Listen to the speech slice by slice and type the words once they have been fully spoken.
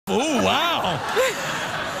Oh, wow.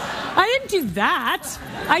 I didn't do that.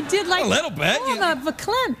 I did like a little bit.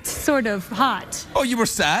 Verklempt sort of hot. Oh, you were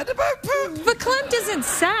sad about poop? Verklempt isn't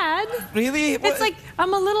sad. Really? It's like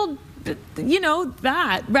I'm a little, you know,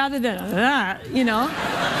 that rather than that, you know.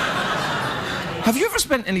 Have you ever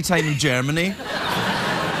spent any time in Germany?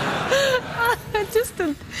 Just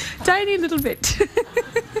a tiny little bit.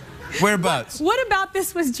 Whereabouts? What about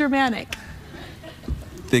this was Germanic?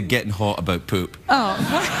 They're getting hot about poop. Oh.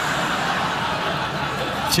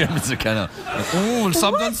 Germans are kind of, oh,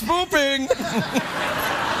 someone's pooping.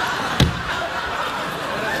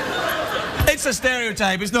 It's a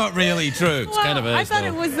stereotype. It's not really true. It's kind of I thought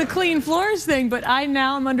it was the clean floors thing, but I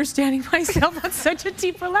now am understanding myself on such a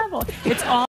deeper level. It's all